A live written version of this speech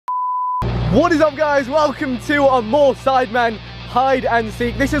What is up, guys? Welcome to a more Sidemen hide and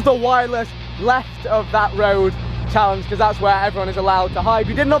seek. This is the wireless left of that road challenge because that's where everyone is allowed to hide.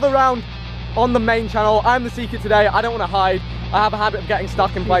 We did another round on the main channel. I'm the seeker today. I don't want to hide. I have a habit of getting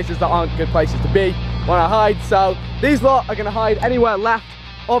stuck in places that aren't good places to be when I hide. So these lot are going to hide anywhere left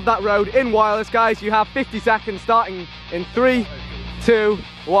of that road in wireless. Guys, you have 50 seconds starting in 3, 2,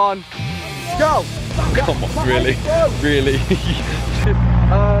 1, go! Come on, really? Really?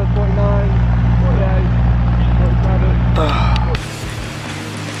 49, 48,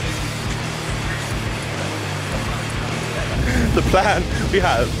 47. The plan we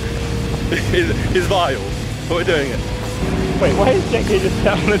have is vile, but we're doing it. Wait, why is Jackie just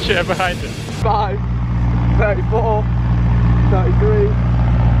sat on the chair behind him? 5, 34, 33,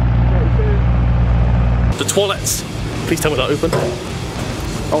 32. The toilets. Please tell me they're open.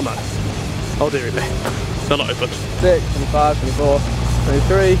 Oh no. Oh dearie me. They're not open. 6, 25, 24,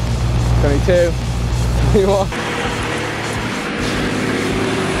 23, 22, 21.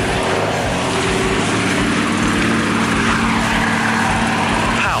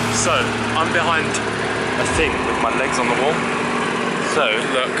 How? So, I'm behind a thing with my legs on the wall. So,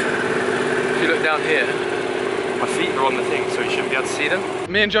 look. If you look down here, my feet are on the thing, so you shouldn't be able to see them.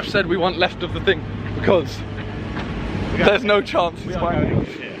 Me and Josh said we want left of the thing because there's no chance it's fine.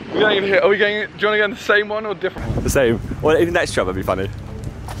 We're going in here. Are we going? Do you want to go in the same one or different? The same. Well, even next job would be funny.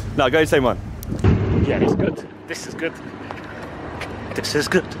 No, go in the same one. Yeah, it's good. This is good. This is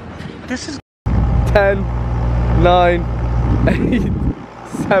good. This is 10, 9, 8,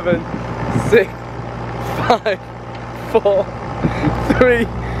 7, 6, 5, 4, 3,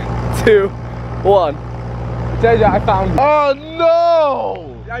 2, 1. JJ, I found you. Oh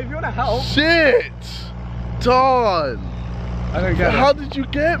no! Yeah, if you want to help. Shit! Don! I don't get it. How did you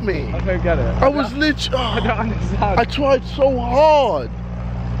get me? I don't get it. I was literally. I don't understand. I tried so hard.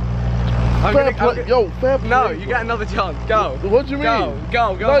 Fair play. Yo, fair play. No, you get another chance. Go. What do you mean?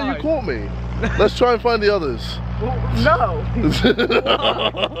 Go. No, you caught me. Let's try and find the others. No.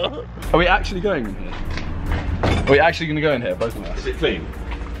 Are we actually going in here? Are we actually going to go in here, both of us? Is it clean?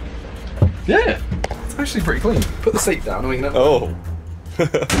 Yeah, it's actually pretty clean. Put the seat down and we can have Oh.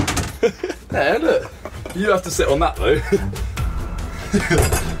 Yeah, look. You have to sit on that though. Wait,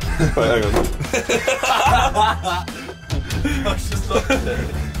 hang on. I was just like,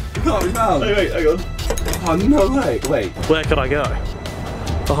 it can't be found. Wait, hang on. Oh, no way. Wait. Where could I go?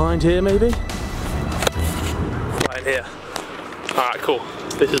 Behind here, maybe? Right in here. Alright, cool.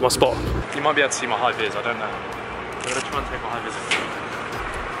 This is my spot. You might be able to see my high vis, I don't know. I'm going to try and take my high vis in.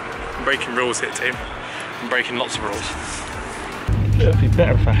 I'm breaking rules here, team. I'm breaking lots of rules. It would be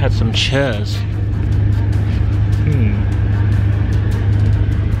better if I had some chairs.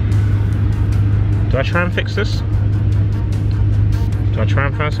 Do I try and fix this? Do I try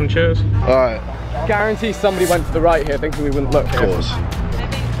and find some chairs? Alright. Guarantee somebody went to the right here thinking we wouldn't look here. Of course.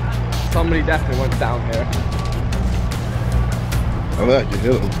 Somebody definitely went down here. I bet you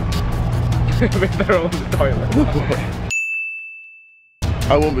hit them. If they're all in the toilet.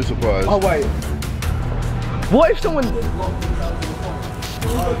 I won't be surprised. Oh wait. What if someone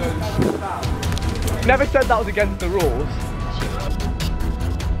never said that was against the rules?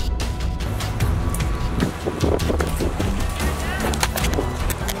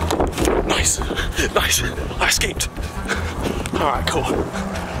 Nice, nice, I escaped. Alright, cool.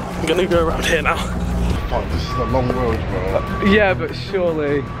 I'm gonna go around here now. Fuck, this is a long road, bro. Yeah, but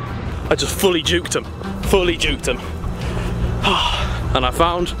surely. I just fully juked him. Fully juked him. And I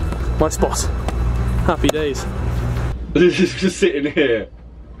found my spot. Happy days. This is just sitting here.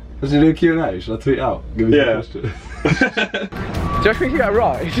 Does he do a Q&A? Should I tweet out? Give me a question. Do you think you get a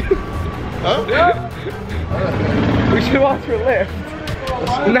ride? Huh? We should ask for a lift.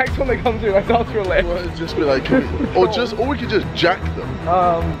 The next one they come to, let's ask for a lift. Well, it'd just be like, or we could just jack them.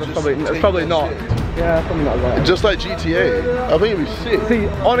 That's probably not. Yeah, probably not right. Just like GTA. I think it'd be sick. See,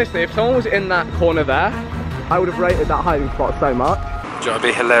 honestly, if someone was in that corner there, I would have rated that hiding spot so much. Do you know,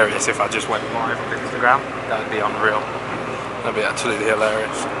 it'd be hilarious if I just went live on Instagram. That would be unreal. That'd be absolutely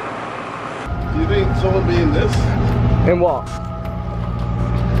hilarious. Do you think someone be in this? In what?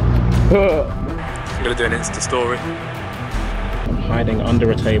 I'm gonna do an Insta story. Hiding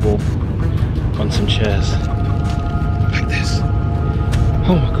under a table on some chairs. Like this.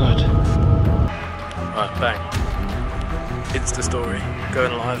 Oh my god. Right, bang. Insta story,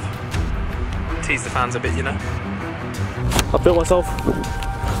 going live. Tease the fans a bit, you know. I've built myself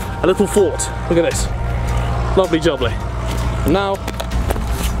a little fort. Look at this. Lovely jubbly. And now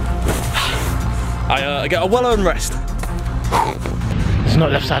I get a well-earned rest. It's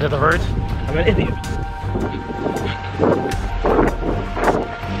not left side of the road. I'm an idiot.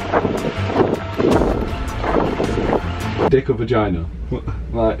 Dick or vagina?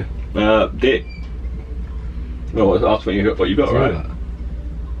 Like... Dick. Well, that's what you got, right? That?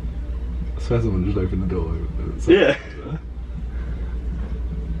 I swear someone just opened the door. Yeah.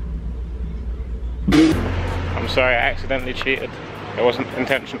 I'm sorry, I accidentally cheated. It wasn't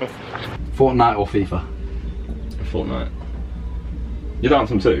intentional. Fortnite or FIFA? Fortnite. You'd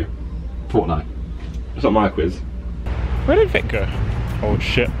answer them too. Fortnite. It's not my quiz. Where did Vic go? Oh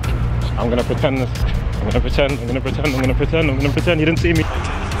shit. I'm gonna pretend this. I'm gonna pretend. I'm gonna pretend. I'm gonna pretend. I'm gonna pretend. You didn't see me.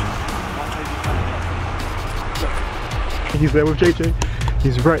 He's there with JJ.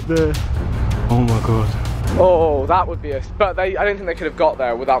 He's right there. Oh my god. Oh, that would be a... But I don't think they could have got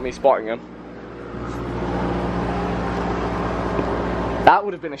there without me spotting him. That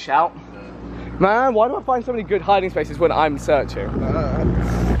would have been a shout. Man, why do I find so many good hiding spaces when I'm searching?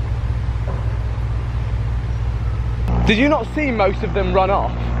 Did you not see most of them run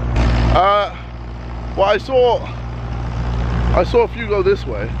off? Well, I saw a few go this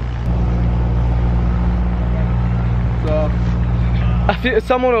way. So I think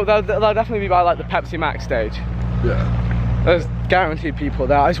they'll definitely be by like the Pepsi Max stage. yeah. There's guaranteed people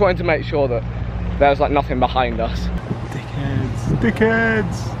there. I just wanted to make sure that there's like nothing behind us. Dickheads.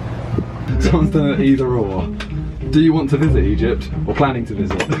 Dickheads. Someone's done it either or. Do you want to visit Egypt or planning to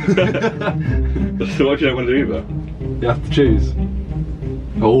visit? So what if you don't want to do either? You have to choose.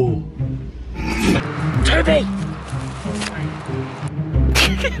 Oh. Toby!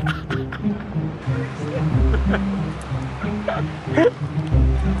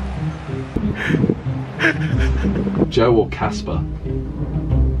 Joe or Casper?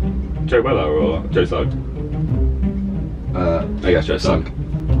 Joe Weller or Joe Sugg? I guess Joe Sugg.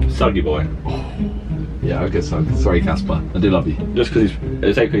 Suggy boy. Yeah, okay, so sorry, Casper. I do love you. Just because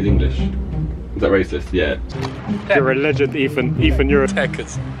he's English. Is that racist? Yeah. You're a legend, Ethan. Ethan, you're a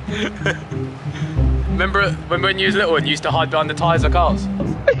Heckers. Remember when you was little and you used to hide behind the tyres of cars?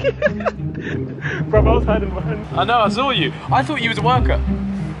 Bro, I was hiding behind. I know, I saw you. I thought you was a worker.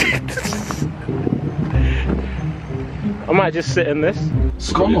 I might just sit in this.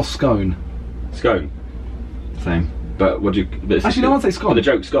 Scone or scone? Scone. Same. But what do you... Actually, no, I'd say scone. But the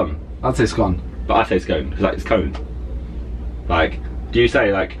joke's scone. I'd say scone. But I say scone, because like, it's cone. Like, do you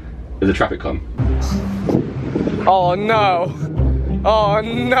say like, there's a traffic cone? Oh no! Oh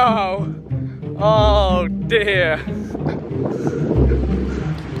no! Oh dear!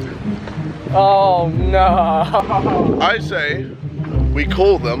 Oh no! I say we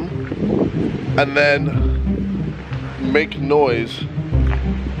call them and then make noise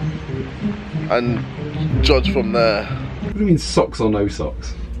and judge from there. What do you mean socks or no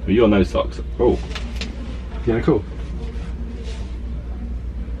socks? Well, you're no socks. Oh. Yeah, cool.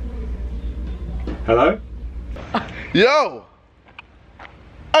 Hello? Yo!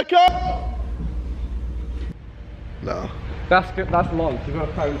 I can't! No. That's good. That's long. You've got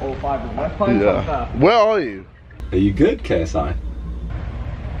to phone all 5 of them. Let's find something Yeah. there. Where are you? Are you good, KSI?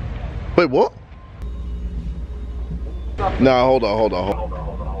 Wait, what? Nah, hold on.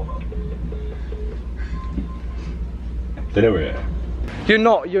 They know we're here. You're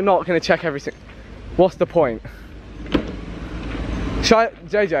not going to check everything. What's the point?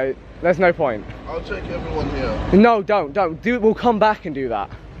 JJ, there's no point. I'll check everyone here. No, don't. We'll come back and do that.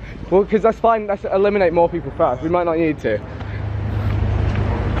 Well, because that's fine. Let's eliminate more people first. We might not need to.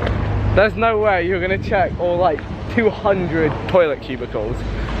 There's no way you're going to check all like 200 toilet cubicles.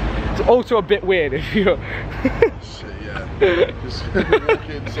 It's also a bit weird if you're... Shit, yeah. Just walk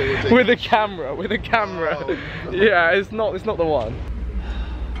in, so we'll take with a camera. Oh. Yeah, it's not the one.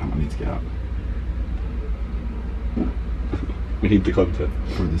 I need to get out. We need the content.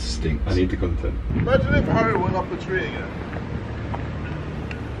 Bro, this stinks. I need the content. Imagine if Harry went up a tree again.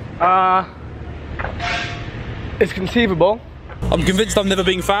 It's conceivable. I'm convinced I'm never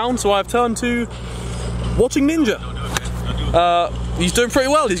being found, so I've turned to watching Ninja. He's doing pretty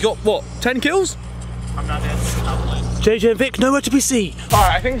well. He's got, what, 10 kills? I'm not dead. JJ and Vic, nowhere to be seen.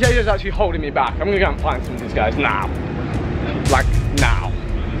 Alright, I think JJ's actually holding me back. I'm gonna go and find some of these guys now. Like, now.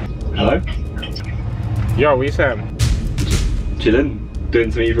 Hello? Yo, what you saying? Chilling?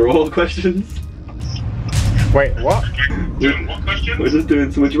 Doing some either or questions? Wait, what? What question? We're just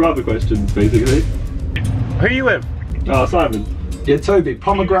doing some would you rather questions, basically. Who are you with? Oh, Simon. Yeah, Toby,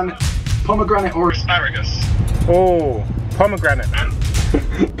 pomegranate or Asparagus. Oh, pomegranate.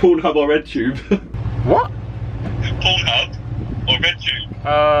 Pornhub or RedTube? What? Pornhub or RedTube?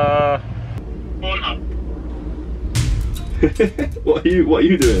 Pornhub. What are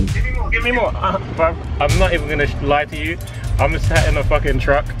you doing? Give me more. Bruv, I'm not even gonna lie to you. I'm sat in a fucking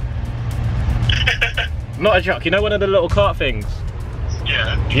truck. Not a truck, you know one of the little cart things?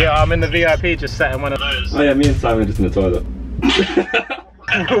 Yeah. Yeah, I'm in the VIP, just sat in one of those. Oh yeah, me and Simon are just in the toilet.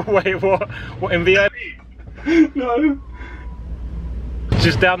 Wait, what? What, in VIP? No.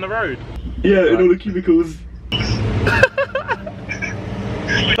 Just down the road? Yeah, in all the cubicles.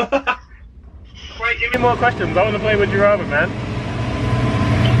 Wait, give me more questions. I want to play Would You Rather, man.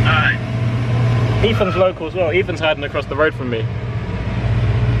 Alright. Ethan's local as well. Ethan's hiding across the road from me.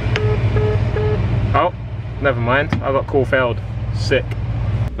 Oh, never mind. I got call failed. Sick.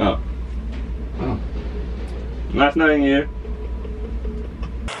 Oh. Oh. Nice knowing you.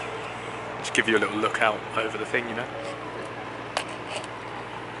 Just give you a little look out over the thing, you know.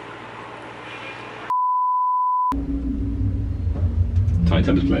 Tiny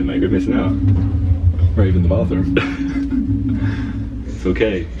Tempest playing, mate. Good missing out. Rave in the bathroom. It's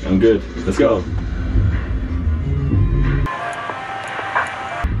okay. I'm good. Let's go.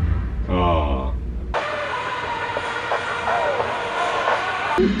 Oh.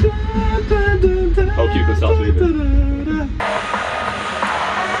 Oh, cubicle starts leaving.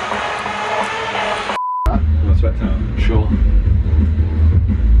 Want a sweat towel? Sure.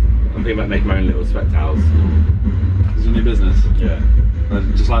 I'm thinking about making my own little sweat towels. Is it new business? Yeah.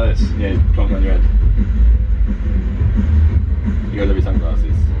 Just like this? Yeah, plonk on your head. You gotta love your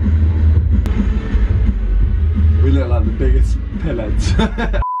sunglasses. We look like the biggest pillheads.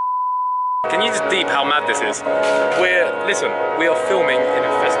 Can you just deep how mad this is? Listen, we are filming in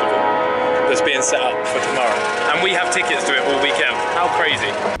a festival that's being set up for tomorrow. And we have tickets to it all weekend. How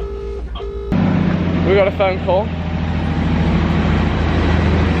crazy. We got a phone call.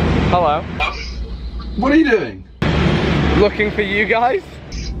 Hello. What are you doing? Looking for you guys?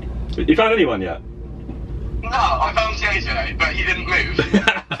 You found anyone yet? No, I found JJ, but he didn't move.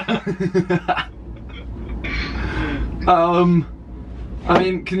 I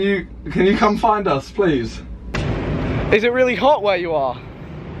mean, can you come find us, please? Is it really hot where you are?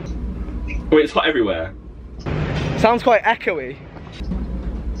 Wait, it's hot everywhere. Sounds quite echoey.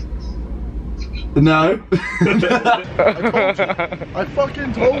 No. I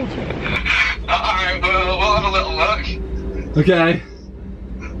fucking told you. Alright, we'll have a little look. Okay.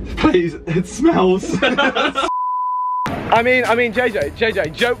 Please, it smells. I mean,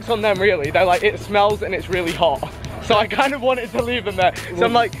 JJ, joke's on them really. They're like, it smells and it's really hot. So I kind of wanted to leave them there. So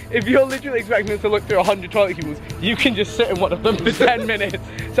I'm like, if you're literally expecting us to look through 100 toilet cubicles, you can just sit in one of them for 10 minutes.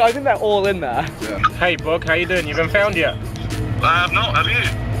 So I think they're all in there. Yeah. Hey, Bug, how you doing? You been found yet? I have not, have you?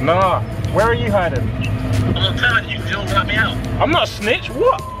 Nah. Where are you hiding? I'm not telling you, you'll let me out. I'm not a snitch.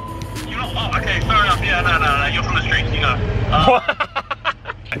 What? You're not, oh, okay, fair enough. Yeah, no, you're from the streets, you know.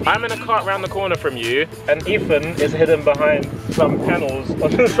 I'm in a cart round the corner from you, and Ethan is hidden behind some panels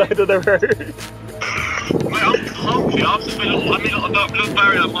on the side of the road. Mate, I'm hungry. I've just been I'm in a little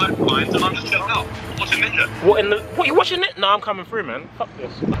barrier of microphones and I'm just chilling out. I'm watching Ninja. What, you watching it? No, I'm coming through, man. Fuck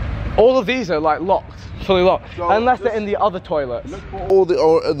this. All of these are like locked, fully locked. So unless they're in the other toilets. All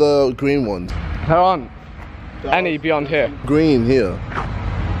the green ones. There aren't any beyond here. Green here.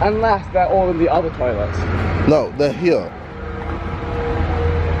 Unless they're all in the other toilets. No, they're here.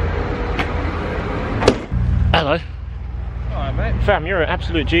 Hello. Alright, mate. Fam, you're an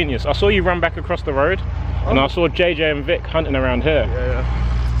absolute genius. I saw you run back across the road, and I saw JJ and Vic hunting around here. Yeah.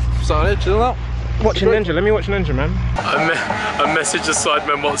 So, chill out. Watching Ninja, let me watch Ninja, man. I messaged the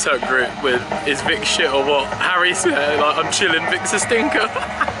Sidemen WhatsApp group with, is Vic shit or what? Harry said, like, I'm chilling, Vic's a stinker.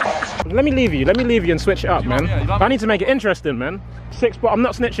 Let me leave you and switch it up, man. I need to make it interesting, man. But I'm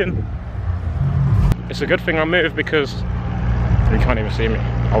not snitching. It's a good thing I moved because you can't even see me.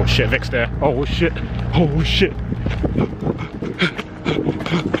 Oh shit, Vic's there. Oh shit. Oh shit.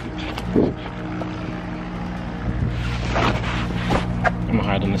 I'm gonna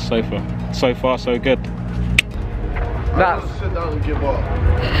hide on this sofa. So far, so good. That's... Sit down and give up.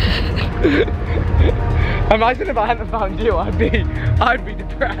 Imagine if I hadn't found you, I'd be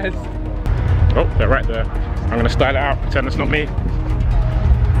depressed. Oh, they're right there. I'm gonna style it out, pretend it's not me.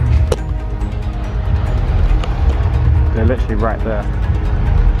 They're literally right there.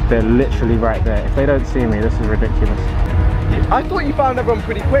 They're literally right there. If they don't see me, this is ridiculous. I thought you found everyone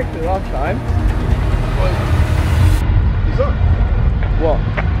pretty quickly last time. Is that? What?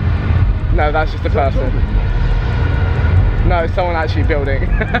 No, that's just a person. No, someone actually building.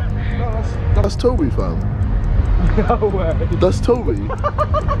 No, that's Toby, fam. No way. That's Toby.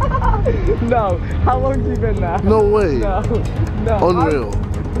 No. How long have you been there? No way. No. Unreal.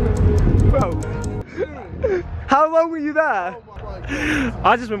 Bro. How long were you there?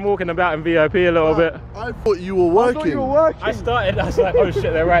 I've just been walking about in VIP a little bit. I thought you were working. I thought you were working. I was like, oh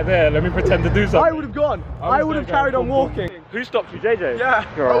shit, they're right there. Let me pretend to do something. I would have gone. I would have carried on walking. Who stopped you, JJ? Yeah.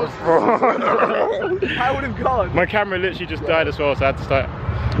 I would have gone. My camera literally just died as well, so I had to start.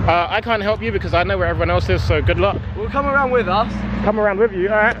 I can't help you because I know where everyone else is, so good luck. Well, come around with us. Come around with you,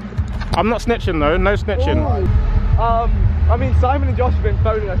 alright? I'm not snitching though, no snitching. Ooh. I mean, Simon and Josh have been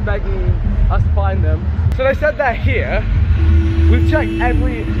phoning us, begging us to find them. So they said they're here. We've checked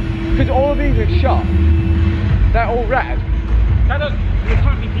every, because all of these are shut. They're all red. There's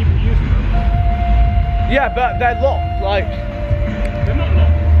hardly people using them. Yeah, but they're locked, like. They're not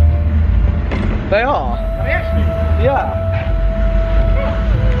locked. They are. Are they actually? Yeah.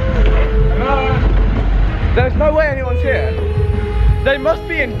 There's no way anyone's here. They must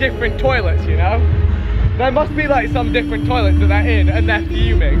be in different toilets, you know? There must be like some different toilets that they're in and they're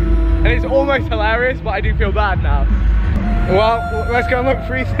fuming. And it's almost hilarious, but I do feel bad now. Well, let's go and look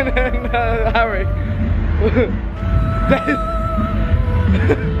for Ethan and Harry.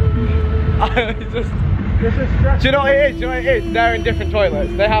 Do you know what it is? Do you know what it is? They're in different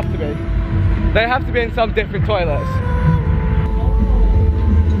toilets. They have to be. They have to be in some different toilets.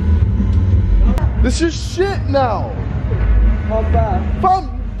 This is shit now. Not bad. Fam,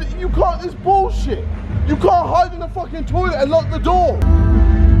 you can't, it's bullshit. You can't hide in the fucking toilet and lock the door.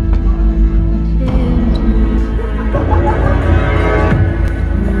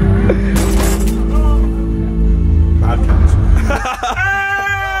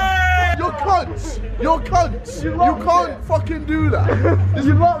 You're cunts. You're cunts. You can't fucking do that.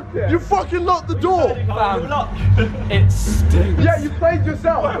 You locked it. You fucking locked the door. It stinks. Yeah, you played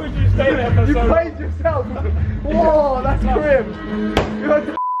yourself. Why would you stay there for so long? You played yourself. Whoa, that's grim.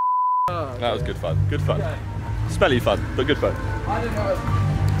 That was good fun. Good fun. Smelly fun, but good fun. I don't know.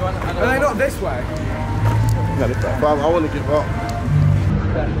 Are they not this way? No, this way. Fam, I want to give up.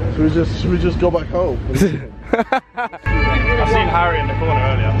 Should we just go back home? I've seen Harry in the corner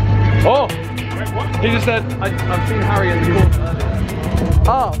earlier. Oh! Wait, what? He just said, I've seen Harry in the corner earlier.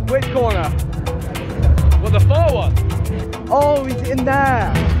 Oh, which corner? Well, the far one. Oh, he's in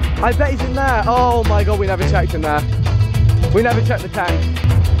there. I bet he's in there. Oh my god, we never checked in there. We never checked the tank.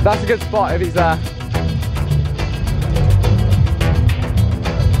 That's a good spot if he's there.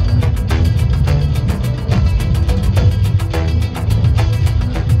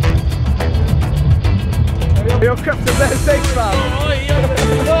 You're crept a bit of steak, fam.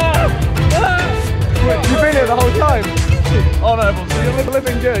 You've been here the whole time. Oh no, you're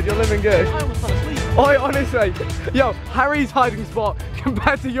living good. You're living good. Oh, honestly, yo, Harry's hiding spot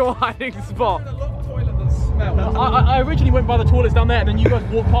compared to your hiding spot. I originally went by the toilets down there, and then you guys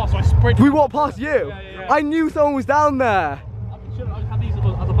walked past, so I sprinted. We walked past you. Yeah. I knew someone was down there. I had these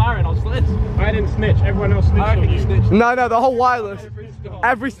at the bar, and I was like, I didn't snitch. Everyone else snitched on you. No, the whole wireless.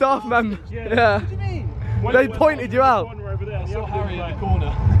 Every staff member. Yeah. What do you mean? They pointed you out. I saw Harry in the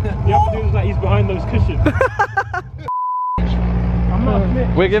corner. The other dude was like, he's behind those cushions. I'm not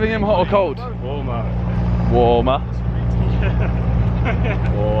snitch. We're giving him hot or cold? Warmer. Warmer.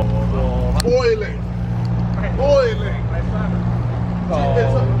 Boiling. Boiling.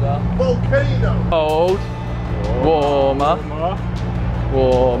 It's a volcano. Cold. Warmer.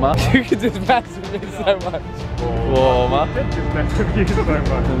 Warmer. You can just mess with me so much. Warmer. Just mess with you so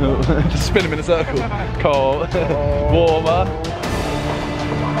much. Just spin him in a circle. Cold. Warmer.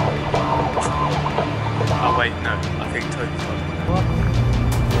 Oh wait, no, I think Toby's on.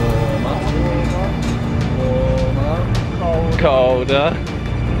 Warmer. Colder.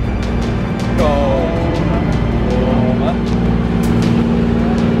 Cold. Warmer.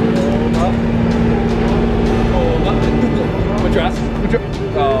 Warmer. Madras.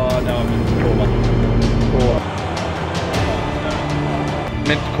 Oh no, I'm warmer.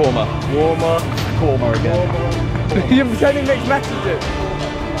 Mint korma. Warmer. Korma again. You're sending mixed messages.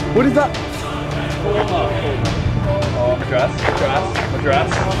 What is that? Korma. Oh, Madras.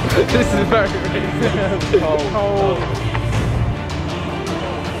 Madras. This is very racist. Cold.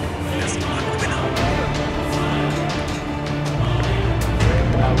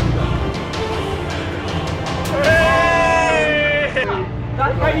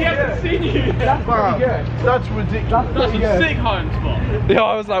 He hasn't seen you. That's pretty good. That's ridiculous. That's a sick home spot. Yeah,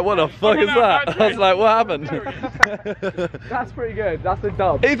 I was like, what the fuck is that? I was like, what happened? That's pretty good. That's a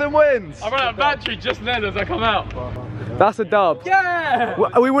dub. Ethan wins! I ran out of battery just then as I come out. That's a dub. Yeah!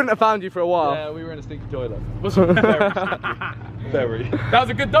 We wouldn't have found you for a while. Yeah, we were in a stinky toilet. Very. That was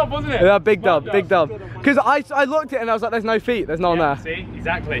a good dub, wasn't it? Yeah, big dub, big dub. Because I looked at it and I was like, there's no feet, there's no one there. See,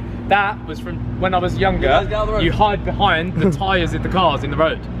 exactly. That was from when I was younger. You hide behind the tyres of the cars in the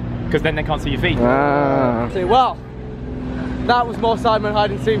road, because then they can't see your feet. See, well, that was more Sidemen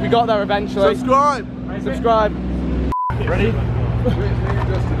hide and seek. We got there eventually. Subscribe. Subscribe. Ready?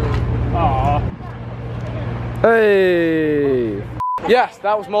 Aww. Hey! Yes,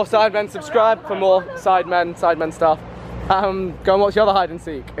 that was more Sidemen. Subscribe for more Sidemen stuff. Go and watch the other hide and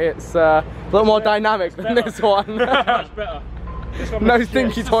seek. It's a little more dynamic than this one. Much better. No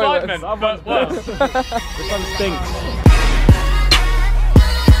stinky toilets. Sidemen, but worse. This one stinks.